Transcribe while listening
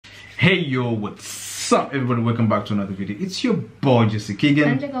Hey yo, what's up everybody? Welcome back to another video. It's your boy Jesse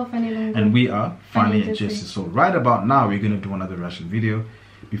Keegan and we are Fanny and Jessy. So right about now we're gonna do another reaction video.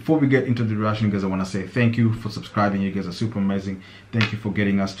 Before we get into the reaction, guys, I want to say thank you for subscribing. You guys are super amazing. Thank you for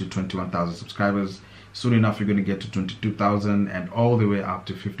getting us to 21,000 subscribers. Soon enough we're gonna get to 22,000 and all the way up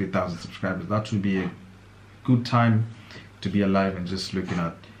to 50,000 subscribers. That would be a good time to be alive and just looking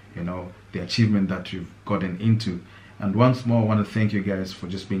at, you know, the achievement that you've gotten into. And once more, I want to thank you guys for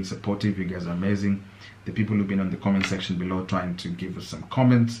just being supportive. You guys are amazing. The people who've been on the comment section below trying to give us some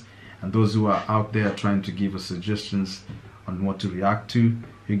comments, and those who are out there trying to give us suggestions on what to react to,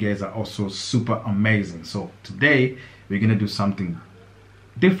 you guys are also super amazing. So today we're gonna do something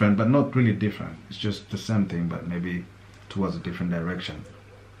different, but not really different. It's just the same thing, but maybe towards a different direction.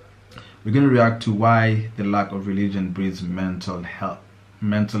 We're gonna react to why the lack of religion breeds mental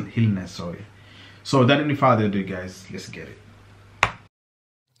illness. So without any further ado, guys, let's get it.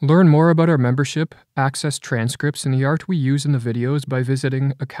 Learn more about our membership, access transcripts, and the art we use in the videos by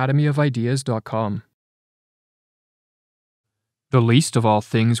visiting academyofideas.com. The least of all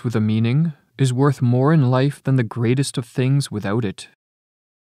things with a meaning is worth more in life than the greatest of things without it.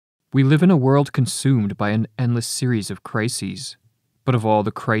 We live in a world consumed by an endless series of crises. But of all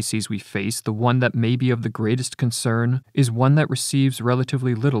the crises we face, the one that may be of the greatest concern is one that receives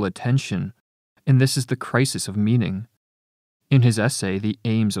relatively little attention, and this is the crisis of meaning. In his essay, The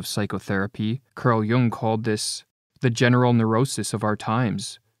Aims of Psychotherapy, Carl Jung called this the general neurosis of our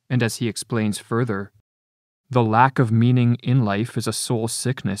times, and as he explains further, the lack of meaning in life is a soul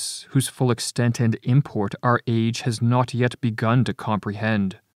sickness whose full extent and import our age has not yet begun to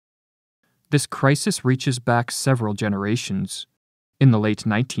comprehend. This crisis reaches back several generations. In the late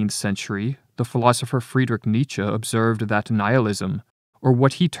 19th century, the philosopher Friedrich Nietzsche observed that nihilism, or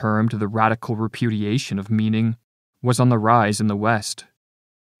what he termed the radical repudiation of meaning, was on the rise in the West.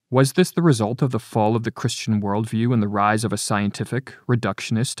 Was this the result of the fall of the Christian worldview and the rise of a scientific,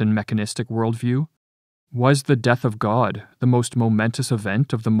 reductionist, and mechanistic worldview? Was the death of God the most momentous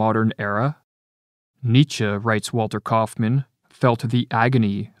event of the modern era? Nietzsche, writes Walter Kaufmann, felt the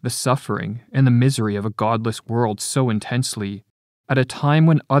agony, the suffering, and the misery of a godless world so intensely, at a time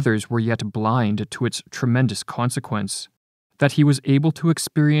when others were yet blind to its tremendous consequence, that he was able to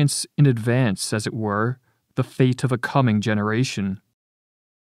experience in advance, as it were, the fate of a coming generation.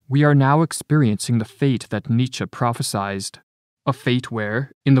 We are now experiencing the fate that Nietzsche prophesied, a fate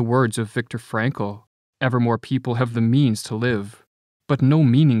where, in the words of Viktor Frankl, ever more people have the means to live, but no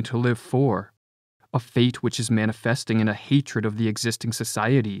meaning to live for, a fate which is manifesting in a hatred of the existing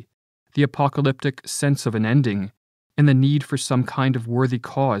society, the apocalyptic sense of an ending, and the need for some kind of worthy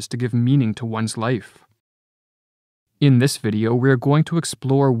cause to give meaning to one's life. In this video, we are going to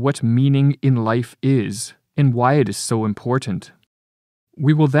explore what meaning in life is and why it is so important.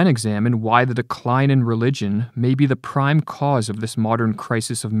 We will then examine why the decline in religion may be the prime cause of this modern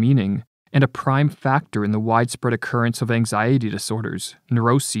crisis of meaning and a prime factor in the widespread occurrence of anxiety disorders,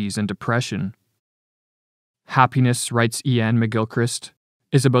 neuroses, and depression. Happiness, writes Ian McGilchrist,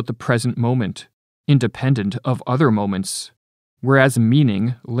 is about the present moment, independent of other moments, whereas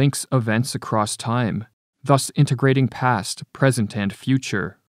meaning links events across time, thus integrating past, present, and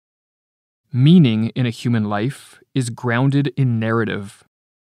future. Meaning in a human life is grounded in narrative.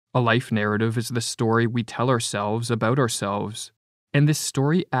 A life narrative is the story we tell ourselves about ourselves, and this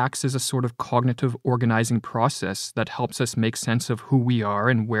story acts as a sort of cognitive organizing process that helps us make sense of who we are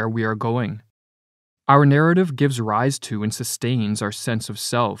and where we are going. Our narrative gives rise to and sustains our sense of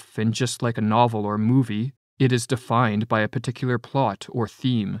self, and just like a novel or movie, it is defined by a particular plot or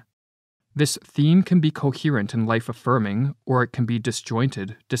theme. This theme can be coherent and life-affirming, or it can be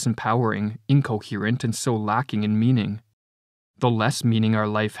disjointed, disempowering, incoherent, and so lacking in meaning. The less meaning our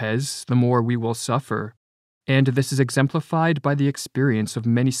life has, the more we will suffer, and this is exemplified by the experience of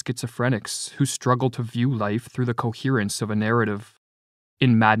many schizophrenics who struggle to view life through the coherence of a narrative.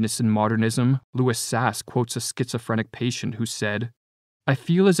 In Madness and Modernism, Louis Sass quotes a schizophrenic patient who said, "I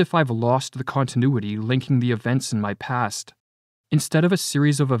feel as if I've lost the continuity linking the events in my past. Instead of a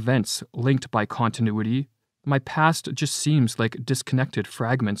series of events linked by continuity, my past just seems like disconnected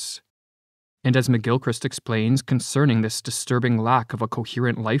fragments." And as McGilchrist explains concerning this disturbing lack of a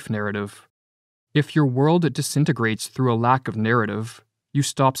coherent life narrative, if your world disintegrates through a lack of narrative, you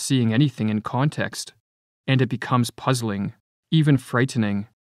stop seeing anything in context, and it becomes puzzling, even frightening.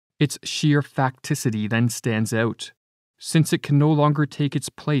 Its sheer facticity then stands out, since it can no longer take its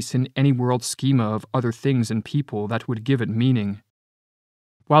place in any world schema of other things and people that would give it meaning.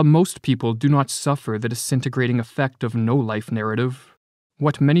 While most people do not suffer the disintegrating effect of no life narrative,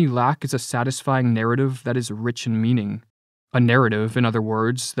 what many lack is a satisfying narrative that is rich in meaning, A narrative, in other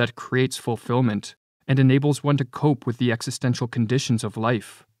words, that creates fulfillment and enables one to cope with the existential conditions of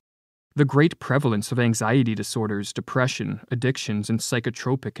life. The great prevalence of anxiety disorders, depression, addictions, and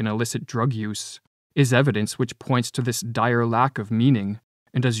psychotropic and illicit drug use is evidence which points to this dire lack of meaning,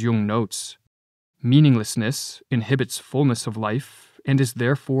 and as Jung notes, meaninglessness inhibits fullness of life and is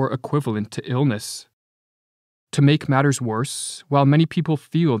therefore equivalent to illness. To make matters worse, while many people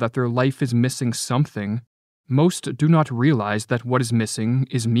feel that their life is missing something, most do not realize that what is missing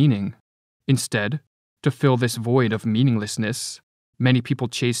is meaning. Instead, to fill this void of meaninglessness, many people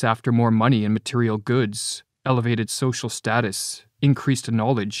chase after more money and material goods, elevated social status, increased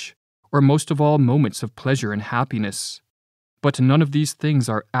knowledge, or most of all, moments of pleasure and happiness. But none of these things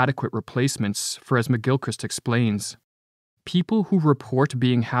are adequate replacements, for as McGilchrist explains, people who report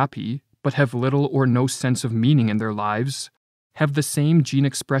being happy but have little or no sense of meaning in their lives have the same gene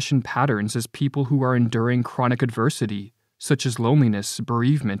expression patterns as people who are enduring chronic adversity, such as loneliness,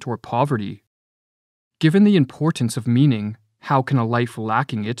 bereavement, or poverty. Given the importance of meaning, how can a life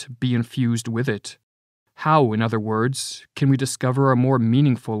lacking it be infused with it? How, in other words, can we discover a more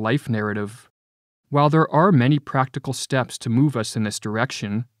meaningful life narrative? While there are many practical steps to move us in this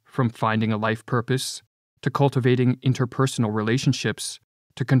direction, from finding a life purpose, to cultivating interpersonal relationships,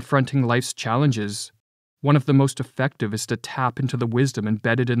 to confronting life's challenges, one of the most effective is to tap into the wisdom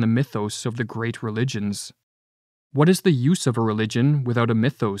embedded in the mythos of the great religions. What is the use of a religion without a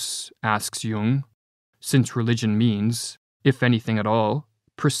mythos, asks Jung, since religion means, if anything at all,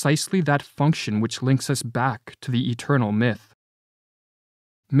 precisely that function which links us back to the eternal myth.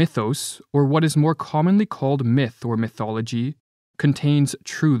 Mythos, or what is more commonly called myth or mythology, contains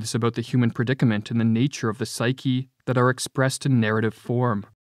truths about the human predicament and the nature of the psyche that are expressed in narrative form.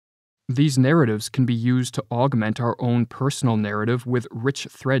 These narratives can be used to augment our own personal narrative with rich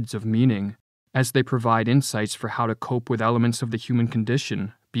threads of meaning, as they provide insights for how to cope with elements of the human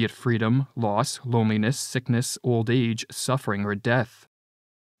condition, be it freedom, loss, loneliness, sickness, old age, suffering, or death.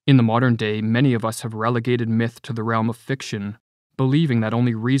 In the modern day, many of us have relegated myth to the realm of fiction, believing that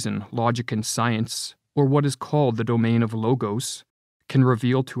only reason, logic, and science, or what is called the domain of logos, can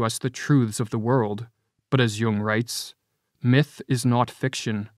reveal to us the truths of the world. But as Jung writes, myth is not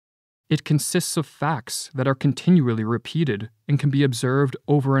fiction. It consists of facts that are continually repeated and can be observed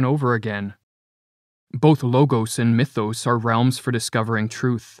over and over again. Both logos and mythos are realms for discovering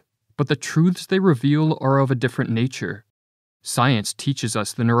truth, but the truths they reveal are of a different nature. Science teaches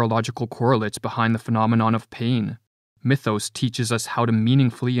us the neurological correlates behind the phenomenon of pain. Mythos teaches us how to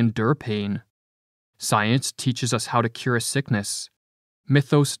meaningfully endure pain. Science teaches us how to cure a sickness.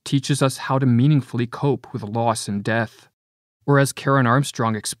 Mythos teaches us how to meaningfully cope with loss and death. Or as Karen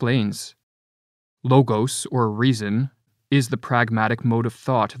Armstrong explains, logos, or reason, is the pragmatic mode of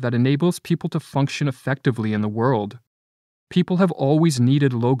thought that enables people to function effectively in the world. People have always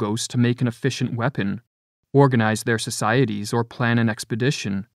needed logos to make an efficient weapon, organize their societies, or plan an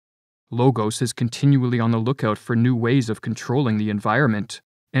expedition. Logos is continually on the lookout for new ways of controlling the environment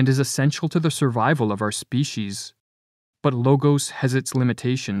and is essential to the survival of our species. But logos has its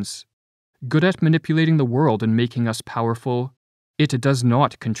limitations. Good at manipulating the world and making us powerful, it does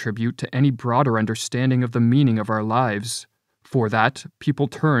not contribute to any broader understanding of the meaning of our lives. For that, people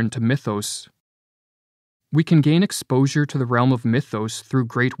turn to mythos. We can gain exposure to the realm of mythos through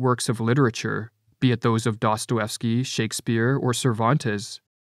great works of literature, be it those of Dostoevsky, Shakespeare, or Cervantes.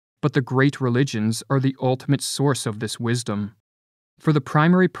 But the great religions are the ultimate source of this wisdom. For the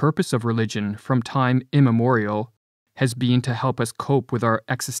primary purpose of religion, from time immemorial, has been to help us cope with our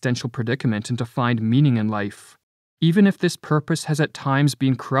existential predicament and to find meaning in life, even if this purpose has at times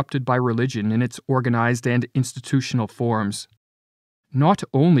been corrupted by religion in its organized and institutional forms. Not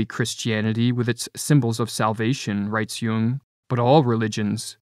only Christianity with its symbols of salvation, writes Jung, but all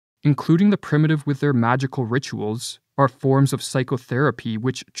religions, including the primitive with their magical rituals, are forms of psychotherapy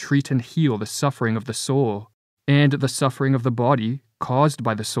which treat and heal the suffering of the soul, and the suffering of the body caused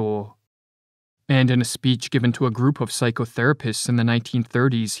by the soul. And in a speech given to a group of psychotherapists in the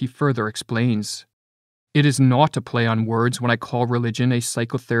 1930s, he further explains, "It is not a play on words when I call religion a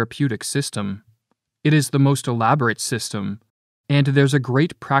psychotherapeutic system. It is the most elaborate system, and there's a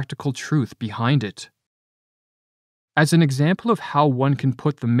great practical truth behind it." As an example of how one can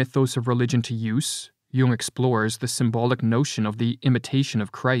put the mythos of religion to use, Jung explores the symbolic notion of the imitation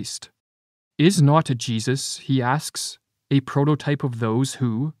of Christ. Is not Jesus, he asks, a prototype of those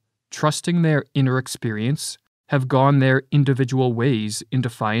who, trusting their inner experience, have gone their individual ways in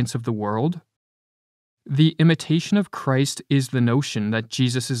defiance of the world? The imitation of Christ is the notion that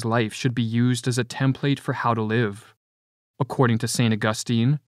Jesus' life should be used as a template for how to live. According to St.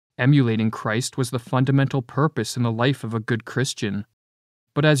 Augustine, Emulating Christ was the fundamental purpose in the life of a good Christian.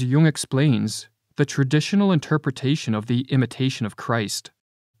 But as Jung explains, the traditional interpretation of the imitation of Christ,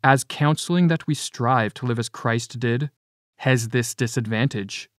 as counseling that we strive to live as Christ did, has this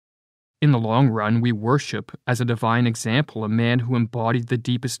disadvantage. In the long run, we worship as a divine example a man who embodied the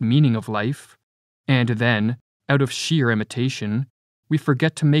deepest meaning of life, and then, out of sheer imitation, we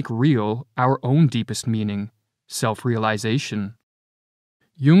forget to make real our own deepest meaning, self-realization.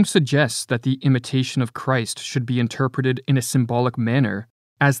 Jung suggests that the imitation of Christ should be interpreted in a symbolic manner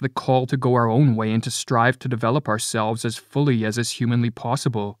as the call to go our own way and to strive to develop ourselves as fully as is humanly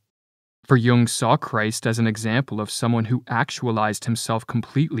possible. For Jung saw Christ as an example of someone who actualized himself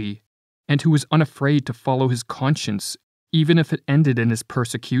completely, and who was unafraid to follow his conscience, even if it ended in his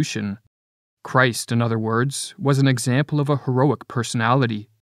persecution. Christ, in other words, was an example of a heroic personality.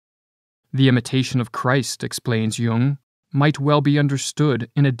 The imitation of Christ, explains Jung, might well be understood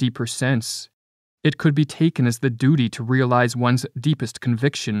in a deeper sense. It could be taken as the duty to realize one's deepest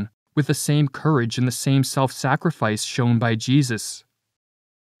conviction with the same courage and the same self-sacrifice shown by Jesus.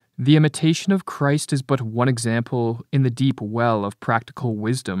 The imitation of Christ is but one example in the deep well of practical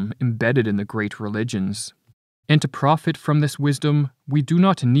wisdom embedded in the great religions. And to profit from this wisdom, we do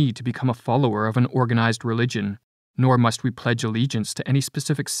not need to become a follower of an organized religion, nor must we pledge allegiance to any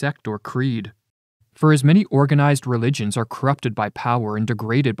specific sect or creed. For as many organized religions are corrupted by power and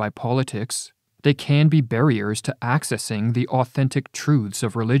degraded by politics, they can be barriers to accessing the authentic truths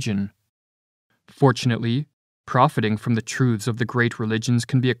of religion. Fortunately, profiting from the truths of the great religions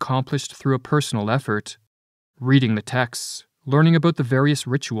can be accomplished through a personal effort. Reading the texts, learning about the various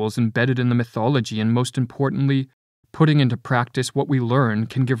rituals embedded in the mythology, and most importantly, putting into practice what we learn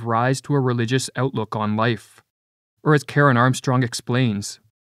can give rise to a religious outlook on life. Or as Karen Armstrong explains,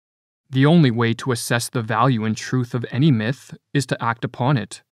 the only way to assess the value and truth of any myth is to act upon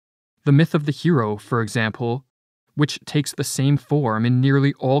it. The myth of the hero, for example, which takes the same form in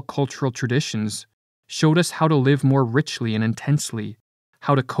nearly all cultural traditions, showed us how to live more richly and intensely,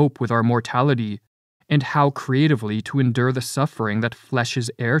 how to cope with our mortality, and how creatively to endure the suffering that flesh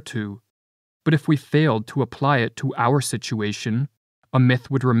is heir to. But if we failed to apply it to our situation, a myth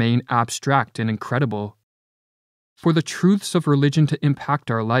would remain abstract and incredible. For the truths of religion to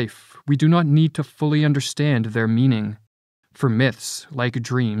impact our life, we do not need to fully understand their meaning. For myths, like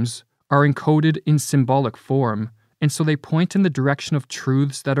dreams, are encoded in symbolic form, and so they point in the direction of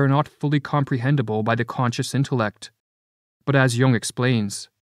truths that are not fully comprehensible by the conscious intellect. But as Jung explains,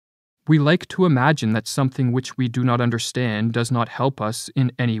 we like to imagine that something which we do not understand does not help us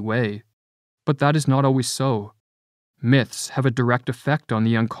in any way. But that is not always so. Myths have a direct effect on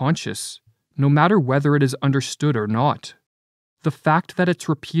the unconscious, no matter whether it is understood or not. The fact that its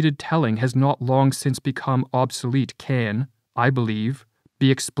repeated telling has not long since become obsolete can, I believe,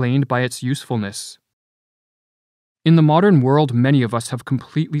 be explained by its usefulness. In the modern world, many of us have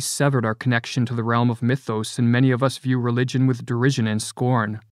completely severed our connection to the realm of mythos, and many of us view religion with derision and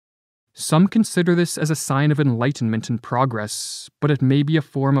scorn. Some consider this as a sign of enlightenment and progress, but it may be a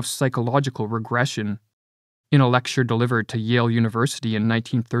form of psychological regression. In a lecture delivered to Yale University in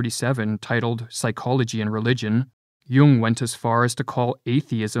 1937 titled Psychology and Religion, Jung went as far as to call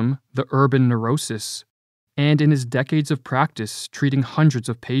atheism the urban neurosis, and in his decades of practice treating hundreds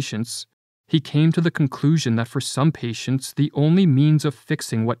of patients, he came to the conclusion that for some patients the only means of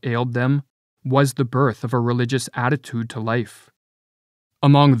fixing what ailed them was the birth of a religious attitude to life.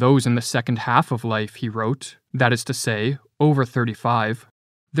 Among those in the second half of life, he wrote, that is to say, over 35,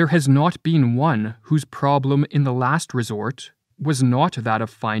 there has not been one whose problem in the last resort was not that of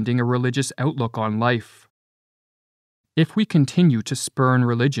finding a religious outlook on life. If we continue to spurn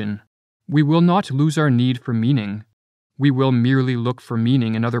religion, we will not lose our need for meaning. We will merely look for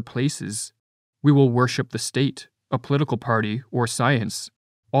meaning in other places. We will worship the state, a political party, or science,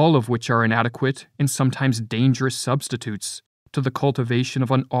 all of which are inadequate and sometimes dangerous substitutes to the cultivation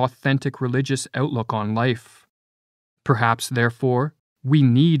of an authentic religious outlook on life. Perhaps, therefore, we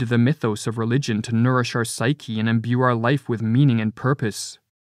need the mythos of religion to nourish our psyche and imbue our life with meaning and purpose.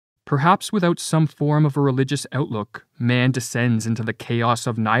 Perhaps without some form of a religious outlook, man descends into the chaos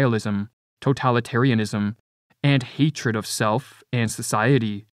of nihilism, totalitarianism, and hatred of self and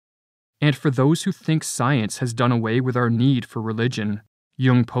society. And for those who think science has done away with our need for religion,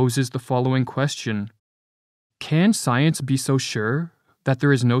 Jung poses the following question. Can science be so sure that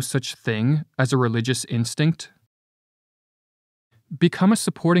there is no such thing as a religious instinct? Become a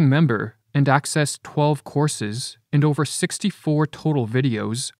supporting member and access 12 courses and over 64 total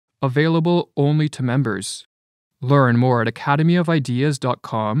videos available only to members. Learn more at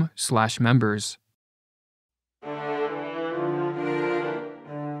academyofideas.com/members.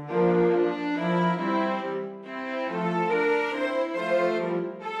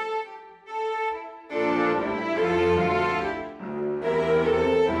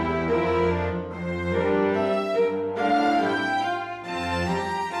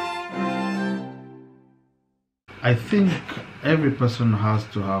 I think every person has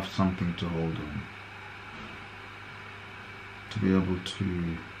to have something to hold on, to be able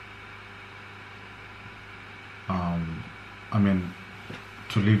to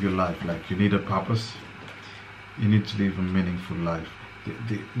to live your life. Like, you need a purpose, you need to live a meaningful life.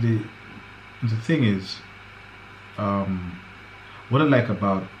 The thing is, what I like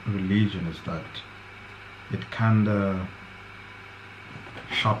about religion is that it kind of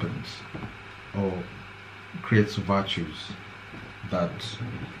sharpens or creates virtues that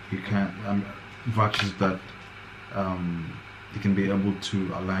you can virtues that you can be able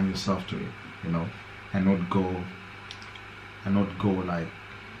to align yourself to it, you know, and not go like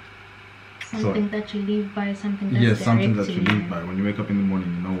something that you live by, something that's something that you live by. When you wake up in the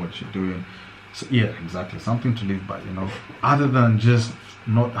morning, you know what you're doing. So yeah, exactly, something to live by, you know, other than just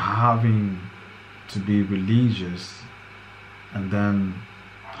not having to be religious and then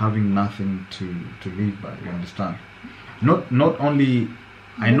having nothing to live by. You understand? Not only,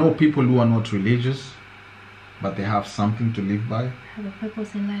 I know people who are not religious, but they have something to live by. Have a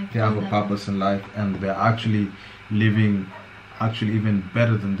purpose in life. They have a purpose in life, and they're actually living even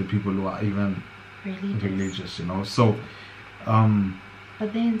better than the people who are even religious, you know. So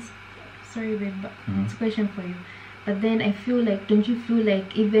but then, sorry babe, but it's a question for you. But then I feel like, don't you feel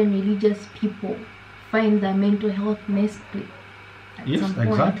like even religious people find their mental health messed with at some point?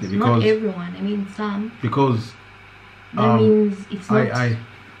 Exactly. Because not everyone, I mean some. Because that means it's not.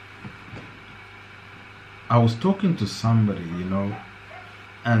 I was talking to somebody, you know,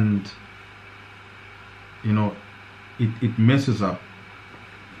 and you know, it messes up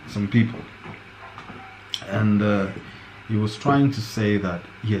some people, and he was trying to say that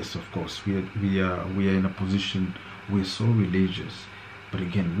yes, of course, we are in a position, we're so religious, but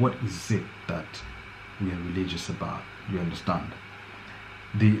again, what is it that we are religious about? You understand?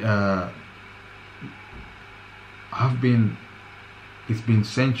 It's been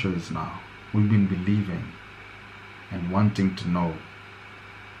centuries now. We've been believing and wanting to know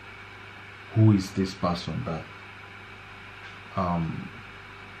who is this person that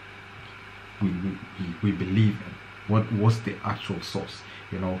we believe in. What's the actual source?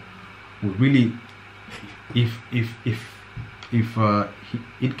 You know, we really, if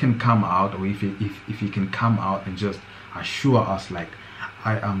it can come out, or if he can come out and just assure us like,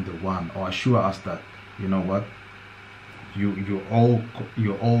 I am the one, or assure us that, you know what, you're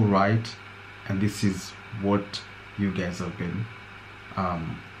all right, and this is what you guys have been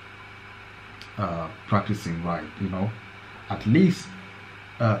practicing, right? You know, at least.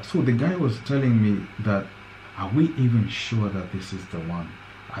 So the guy was telling me that, are we even sure that this is the one?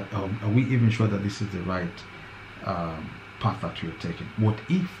 Are we even sure that this is the right path that we're taking? What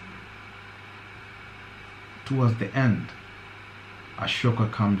if towards the end a shocker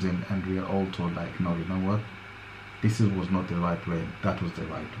comes in and we are all told like, no, you know what, this was not the right way, that was the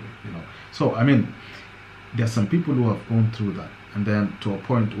right way, you know? So I mean, there are some people who have gone through that, and then to a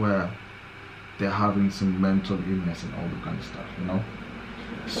point where they're having some mental illness and all that kind of stuff, you know?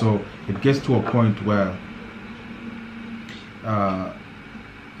 So it gets to a point where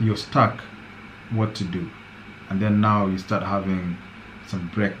you're stuck what to do, and then now you start having some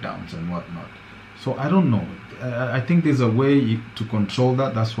breakdowns and whatnot. So I don't know, I think there's a way to control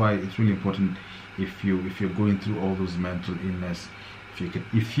that. That's why it's really important, if you're going through all those mental illness,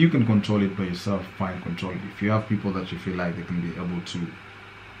 if you can control it by yourself, fine, control it. If you have people that you feel like they can be able to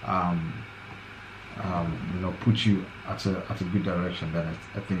you know, put you at a good direction, then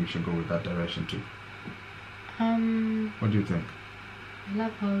I think you should go with that direction too. What do you think? I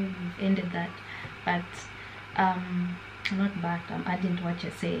love how you've ended that, but not back, I'm adding to what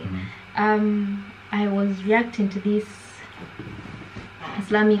you're saying. I was reacting to this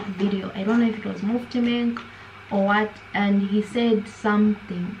Islamic video. I don't know if it was Muftimenk or what, and he said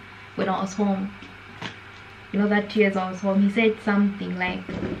something when I was home. You know, that 2 years I was home, he said something like,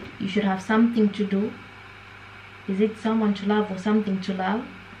 you should have something to do. Is it someone to love or something to love?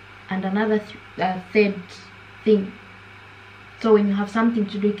 And another third thing. So when you have something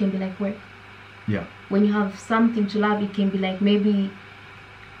to do, it can be like work. Yeah. When you have something to love, it can be like maybe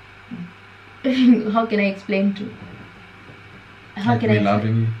how can I explain to? How like can I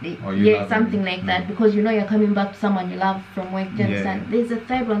loving you? Or you yeah, something like that, because you know you're coming back to someone you love from work. Do you understand? There's a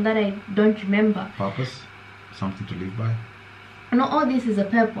third one that I don't remember. Purpose? Something to live by? No, all this is a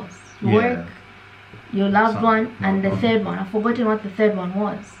purpose. Work, your loved one, and the third one. I've forgotten what the third one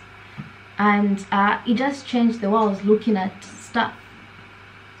was. And it just changed the way I was looking at stuff.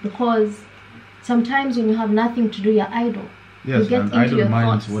 Because sometimes when you have nothing to do, you're idle. Yes, you get and into idle your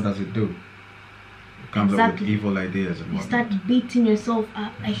minds, thoughts. what does it do? It comes up with evil ideas and you whatnot. start beating yourself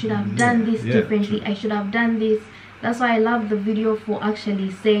up. I should have done this differently. I should have done this. That's why I love the video for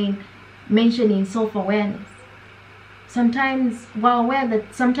actually mentioning self-awareness. Sometimes we're aware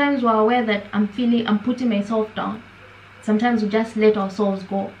that I'm putting myself down. Sometimes we just let ourselves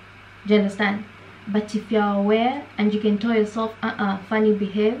go. Do you understand? But if you're aware and you can tell yourself, Fanny,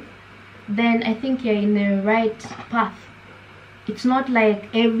 behave, then I think you're in the right path. It's not like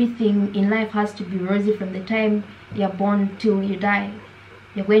everything in life has to be rosy from the time you're born till you die.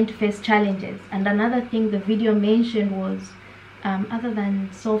 You're going to face challenges. And another thing the video mentioned was, other than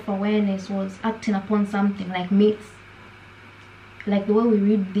self-awareness, was acting upon something like myths. Like the way we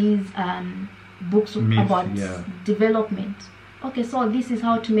read these books about development. Okay, so this is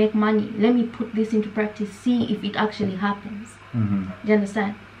how to make money. Let me put this into practice, see if it actually happens. Do you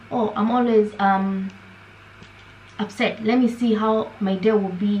understand? Oh, I'm always upset. Let me see how my day will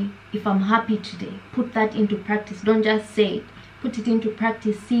be if I'm happy today. Put that into practice. Don't just say it. Put it into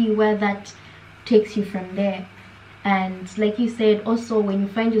practice. See where that takes you from there. And like you said, also when you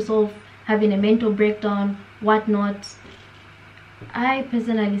find yourself having a mental breakdown, whatnot, I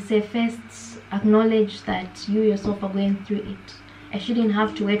personally say first acknowledge that you yourself are going through it. I shouldn't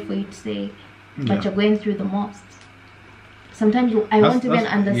have to wait for you to say, but you're going through the most. Sometimes I won't even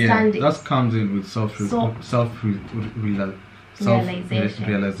understand it. That comes in with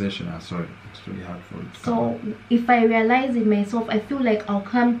self-realization. Sorry, it's really hard for it. So if I realize it myself, I feel like I'll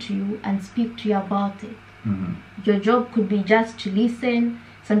come to you and speak to you about it. Your job could be just to listen.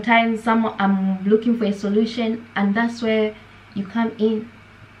 Sometimes I'm looking for a solution, and that's where you come in.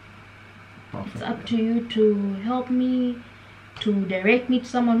 Perfect. It's up to you to help me, to direct me to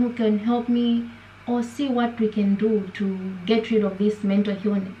someone who can help me, or see what we can do to get rid of this mental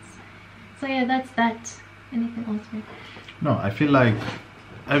illness. So yeah, that's that. Anything else? No, I feel like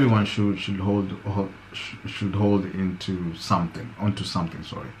everyone should hold onto something.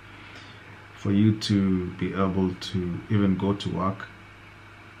 Sorry, for you to be able to even go to work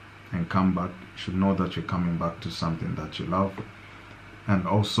and come back. You should know that you're coming back to something that you love. And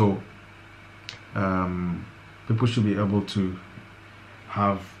also people should be able to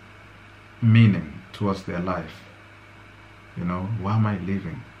have meaning towards their life. You know, why am I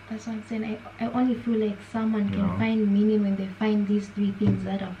living? That's what I'm saying. I only feel like someone can find meaning when they find these three things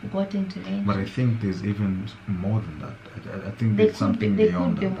that I've forgotten to mention. But I think there's even more than that. I think there's something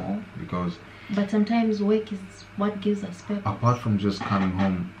beyond that. Because but sometimes work is what gives us purpose. Apart from just coming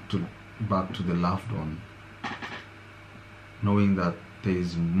home back to the loved one, knowing that there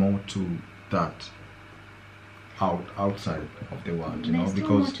is more to that outside of the world, you know, because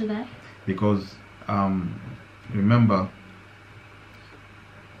more to that. Because remember,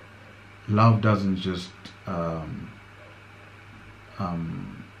 love doesn't just I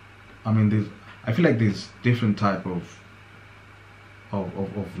mean, I feel like there's different type of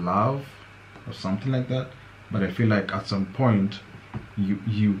love or something like that, but I feel like at some point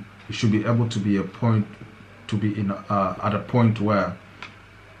you should be able to be at a point where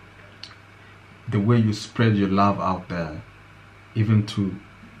the way you spread your love out there, even to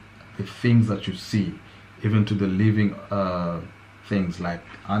the things that you see, even to the living things like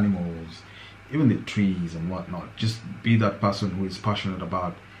animals, even the trees and whatnot, just be that person who is passionate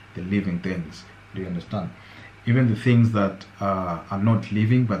about the living things. Do you understand? Even the things that are not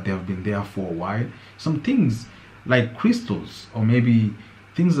living but they have been there for a while, some things like crystals, or maybe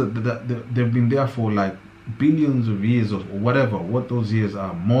things that they've been there for like billions of years or whatever, what those years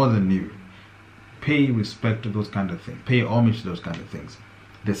are, more than you. Pay respect to those kind of things, pay homage to those kind of things.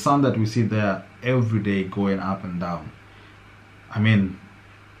 The sun that we see there every day going up and down, I mean,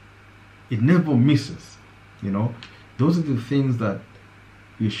 it never misses, you know. Those are the things that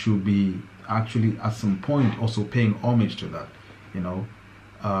you should be actually at some point also paying homage to that, you know.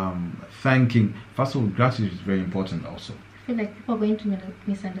 Thanking, first of all, gratitude is very important also. I feel like people are going to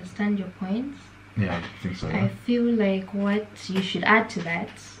misunderstand your points. Yeah, I think so. I feel like what you should add to that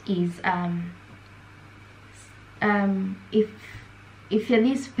is if you're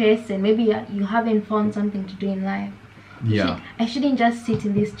this person, maybe you haven't found something to do in life. I shouldn't just sit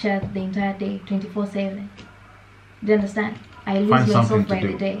in this chair the entire day, 24/7. Do you understand? I lose myself by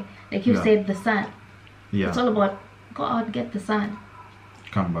the day. Like you said, the sun. Yeah. It's all about go out, get the sun.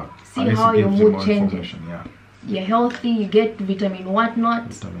 Come back. See how your mood changes. Yeah. You're healthy, you get vitamin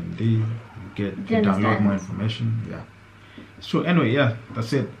whatnot. Vitamin D, you download more information. Yeah. So anyway, yeah,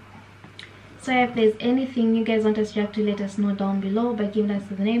 that's it. So if there's anything you guys want us to react to, let us know down below by giving us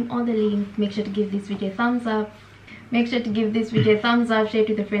the name or the link. Make sure to give this video a thumbs up. Share it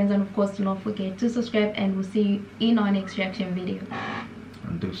with your friends, and of course do not forget to subscribe, and we'll see you in our next reaction video.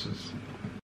 And deuces.